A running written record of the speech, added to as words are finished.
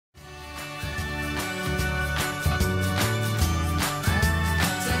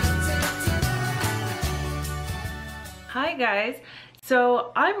Hi guys.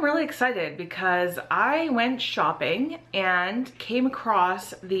 So I'm really excited because I went shopping and came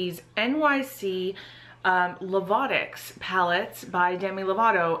across these NYC Lovatics palettes by Demi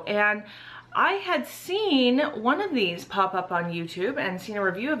Lovato, and I had seen one of these pop up on YouTube and seen a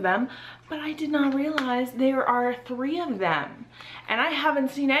review of them, but I did not realize there are 3 of them. And I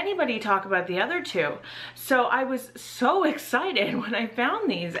haven't seen anybody talk about the other 2. So I was so excited when I found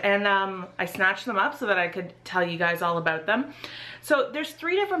these, and I snatched them up so that I could tell you guys all about them. So there's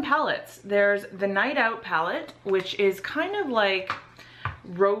 3 different palettes. There's the Night Out palette, which is kind of like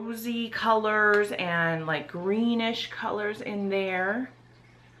rosy colors and like greenish colors in there.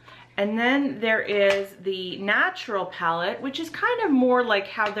 And then there is the Natural palette, which is kind of more like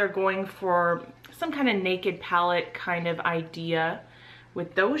how they're going for some kind of naked palette kind of idea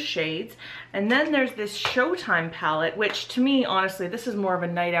with those shades. And then there's this Showtime palette, which to me, honestly, this is more of a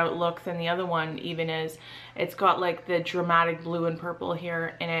night out look than the other one even is. It's got like the dramatic blue and purple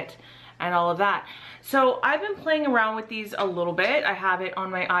here in it and all of that. So I've been playing around with these a little bit. I have it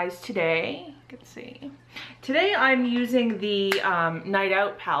on my eyes today. You can see. Today I'm using the Night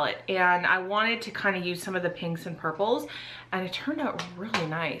Out palette, and I wanted to kind of use some of the pinks and purples, and it turned out really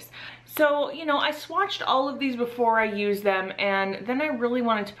nice. So, you know, I swatched all of these before I used them, and then I really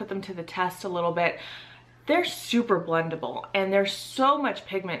wanted to put them to the test a little bit. They're super blendable, and there's so much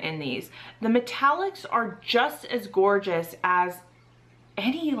pigment in these. The metallics are just as gorgeous as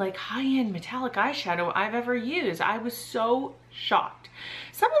any like high-end metallic eyeshadow I've ever used. I was so shocked.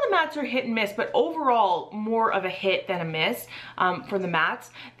 Some of the mattes are hit and miss, but overall more of a hit than a miss for the mattes.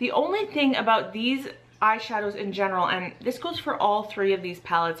 The only thing about these eyeshadows in general, and this goes for all 3 of these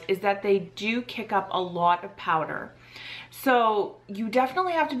palettes, is that they do kick up a lot of powder. So you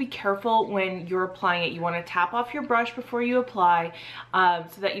definitely have to be careful when you're applying it. You want to tap off your brush before you apply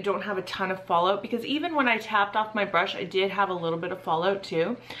so that you don't have a ton of fallout, because even when I tapped off my brush, I did have a little bit of fallout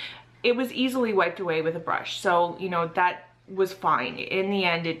too. It was easily wiped away with a brush, so you know that was fine. In the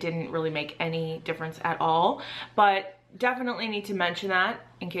end, it didn't really make any difference at all, but definitely need to mention that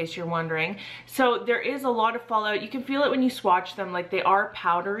in case you're wondering. So there is a lot of fallout. You can feel it when you swatch them, like they are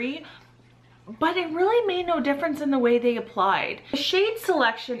powdery, but it really made no difference in the way they applied. The shade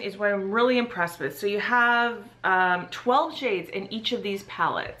selection is what I'm really impressed with. So you have 12 shades in each of these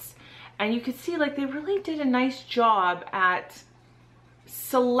palettes, and you can see like they really did a nice job at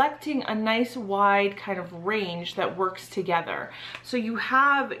selecting a nice wide kind of range that works together. So you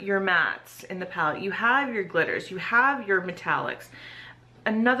have your mattes in the palette, you have your glitters, you have your metallics,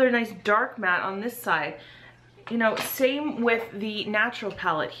 another nice dark matte on this side. You know, same with the Natural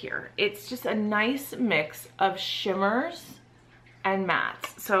palette here. It's just a nice mix of shimmers and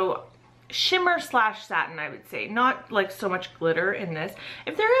mattes. So shimmer slash satin, I would say, not like so much glitter in this.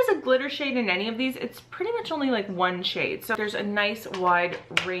 If there is a glitter shade in any of these, it's pretty much only like 1 shade. So there's a nice wide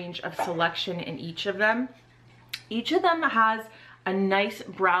range of selection in each of them. Each of them has a nice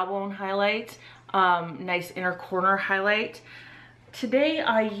brow bone highlight, nice inner corner highlight. Today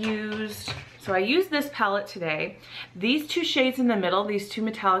I used this palette today. These 2 shades in the middle, these 2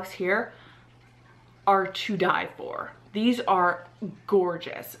 metallics here, are to die for. These are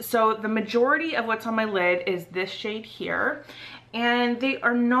gorgeous. So the majority of what's on my lid is this shade here, and they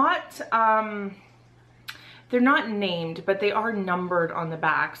are not, they're not named, but they are numbered on the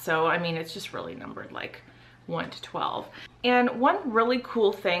back. So, I mean, it's just really numbered like 1 to 12. And one really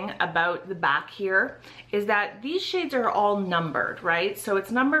cool thing about the back here is that these shades are all numbered, right? So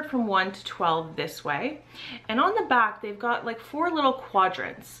it's numbered from 1 to 12 this way. And on the back, they've got like 4 little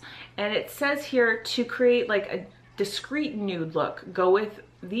quadrants. And it says here to create like a discreet nude look, go with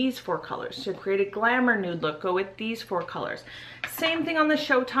these 4 colors. To create a glamour nude look, go with these 4 colors. Same thing on the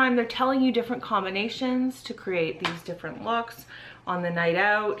Showtime. They're telling you different combinations to create these different looks. On the Night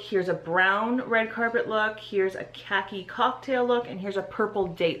Out, here's a brown red carpet look, here's a khaki cocktail look, and here's a purple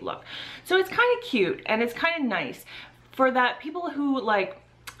date look. So it's kind of cute and it's kind of nice for that people who like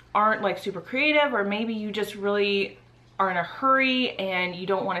aren't like super creative, or maybe you just really are in a hurry and you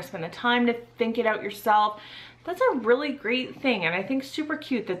don't want to spend the time to think it out yourself. That's a really great thing, and I think super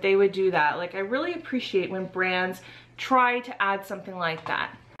cute that they would do that. Like, I really appreciate when brands try to add something like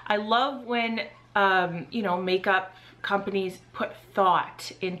that. I love when you know, makeup companies put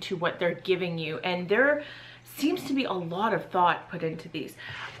thought into what they're giving you, and there seems to be a lot of thought put into these.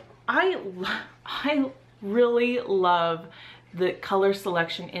 I really love the color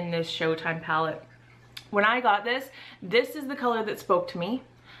selection in this Showtime palette. When I got this is the color that spoke to me,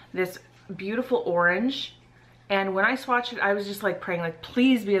 this beautiful orange. And when I swatched it, I was just like praying, like,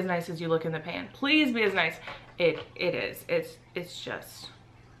 please be as nice as you look in the pan. Please be as nice. It is. It's just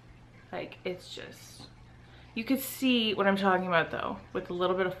like, it's just You could see what I'm talking about though, with a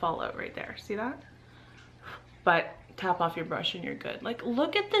little bit of fallout right there. See that? But tap off your brush and you're good. Like,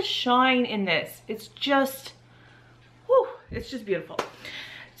 look at the shine in this. It's just, whew, it's just beautiful.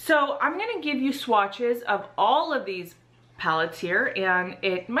 So I'm gonna give you swatches of all of these palettes here, and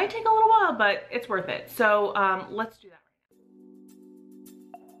it might take a little while, but it's worth it. So let's do that.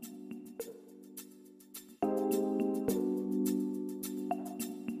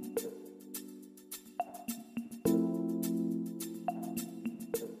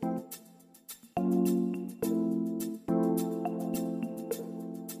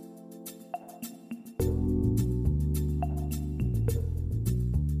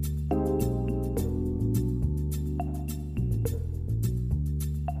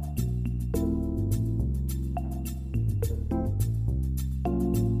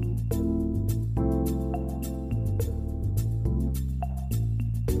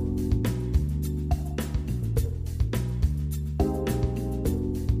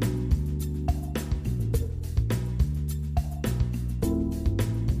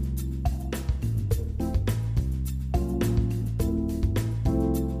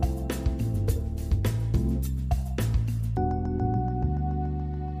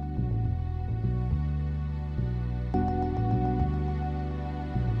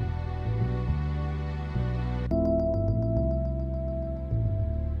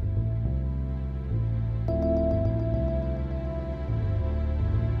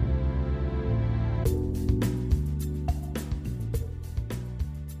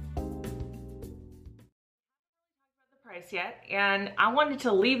 Yet, and I wanted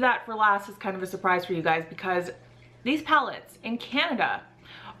to leave that for last as kind of a surprise for you guys, because these palettes in Canada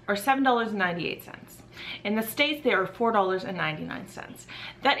are $7.98. In the States, they are $4.99.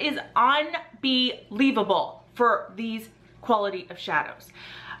 That is unbelievable for these quality of shadows.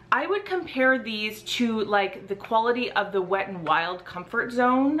 I would compare these to like the quality of the Wet n Wild Comfort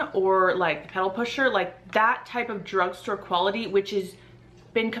Zone, or like the Pedal Pusher, like that type of drugstore quality, which is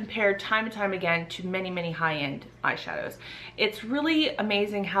been compared time and time again to many high-end eyeshadows. It's really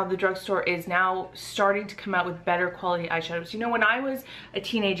amazing how the drugstore is now starting to come out with better quality eyeshadows. You know, when I was a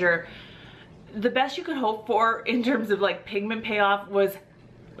teenager, the best you could hope for in terms of like pigment payoff was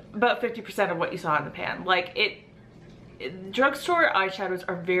about 50% of what you saw in the pan. Like drugstore eyeshadows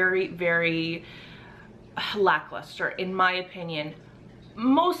are very lackluster in my opinion.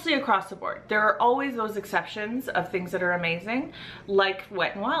 Mostly across the board. There are always those exceptions of things that are amazing, like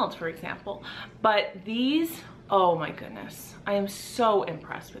Wet n Wild, for example. But these, oh my goodness, I am so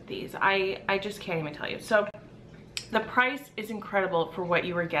impressed with these. I just can't even tell you. So the price is incredible for what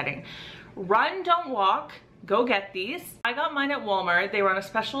you were getting. Run, don't walk. Go get these. I got mine at Walmart. They were on a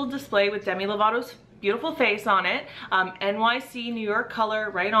special display with Demi Lovato's beautiful face on it. NYC, New York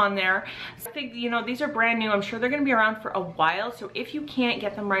color right on there. I think, you know, these are brand new. I'm sure they're gonna be around for a while. So if you can't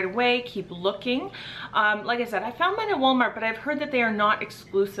get them right away, keep looking. Like I said, I found mine at Walmart, but I've heard that they are not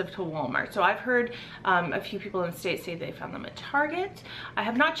exclusive to Walmart. So I've heard a few people in the States say they found them at Target. I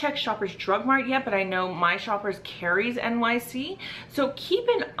have not checked Shoppers Drug Mart yet, but I know my Shoppers carries NYC. So keep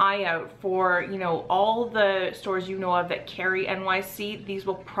an eye out for, you know, all the stores you know of that carry NYC. These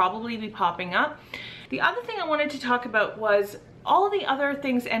will probably be popping up. The other thing I wanted to talk about was all the other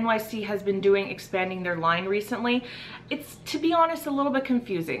things NYC has been doing, expanding their line recently. It's, to be honest, a little bit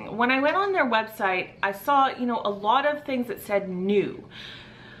confusing. When I went on their website, I saw, you know, a lot of things that said new,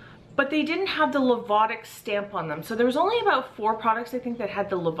 but they didn't have the Lovatics stamp on them. So there was only about 4 products, I think, that had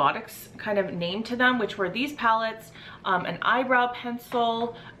the Lovatics kind of name to them, which were these palettes, an eyebrow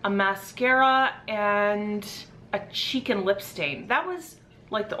pencil, a mascara, and a cheek and lip stain. That was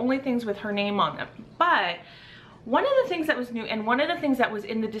like the only things with her name on them. But one of the things that was new, and one of the things that was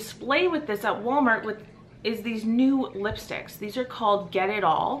in the display with this at Walmart is these new lipsticks. These are called Get It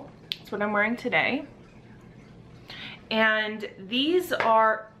All. That's what I'm wearing today. And these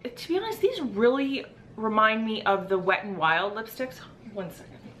are, to be honest, these really remind me of the Wet n Wild lipsticks. One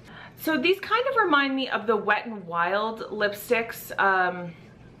second. So these kind of remind me of the Wet n Wild lipsticks.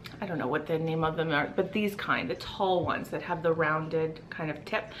 I don't know what the name of them are, but these kind, the tall ones that have the rounded kind of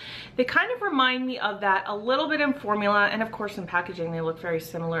tip. They kind of remind me of that a little bit in formula, and of course in packaging they look very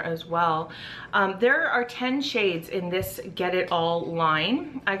similar as well. There are 10 shades in this Get It All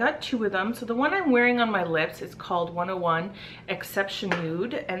line. I got 2 of them. So the one I'm wearing on my lips is called 101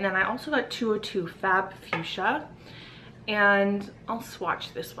 ExceptioNUDE, and then I also got 202 FabFUCHSIA. And I'll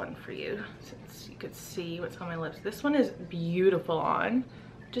swatch this one for you since you could see what's on my lips. This one is beautiful on.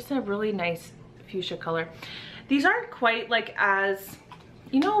 Just a really nice fuchsia color. These aren't quite like as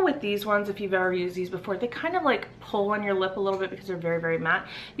You know, with these ones, if you've ever used these before, they kind of like pull on your lip a little bit because they're very, very matte.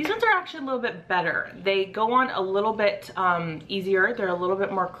 These ones are actually a little bit better. They go on a little bit easier. They're a little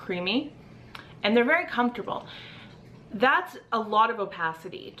bit more creamy and they're very comfortable. That's a lot of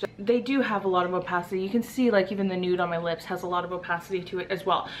opacity. They do have a lot of opacity. You can see like even the nude on my lips has a lot of opacity to it as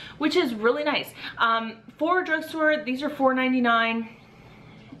well, which is really nice. For a drugstore, these are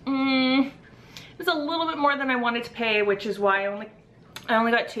 $4.99. It's a little bit more than I wanted to pay, which is why I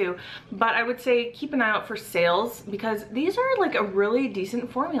only got 2, but I would say keep an eye out for sales because these are like a really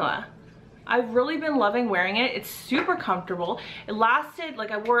decent formula. I've really been loving wearing it. It's super comfortable. It lasted,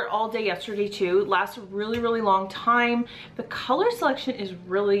 like I wore it all day yesterday too. It lasted a really, really long time. The color selection is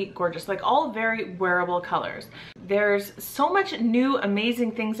really gorgeous, like all very wearable colors. There's so much new,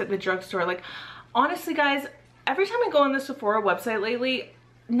 amazing things at the drugstore. Like honestly guys, every time I go on the Sephora website lately,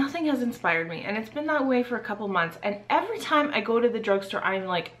 nothing has inspired me, and it's been that way for a couple months, and every time I go to the drugstore I'm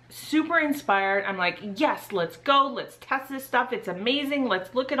like super inspired. I'm like, yes, let's go, let's test this stuff, it's amazing,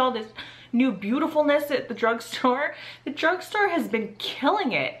 let's look at all this new beautifulness at the drugstore. The drugstore has been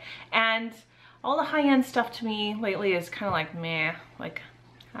killing it, and all the high-end stuff to me lately is kind of like meh, like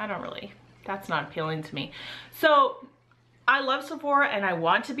I don't really, that's not appealing to me. So I love Sephora and I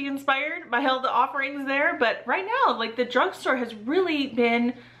want to be inspired by all the offerings there, but right now, like the drugstore has really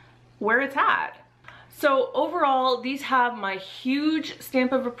been where it's at. So overall, these have my huge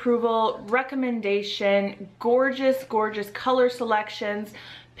stamp of approval, recommendation, gorgeous, gorgeous color selections.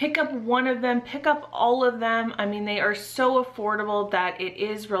 Pick up one of them, pick up all of them. I mean, they are so affordable that it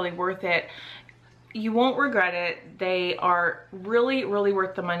is really worth it. You won't regret it. They are really, really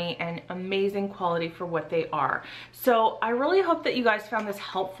worth the money and amazing quality for what they are. So I really hope that you guys found this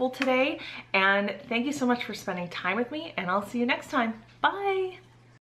helpful today, and thank you so much for spending time with me, and I'll see you next time. Bye.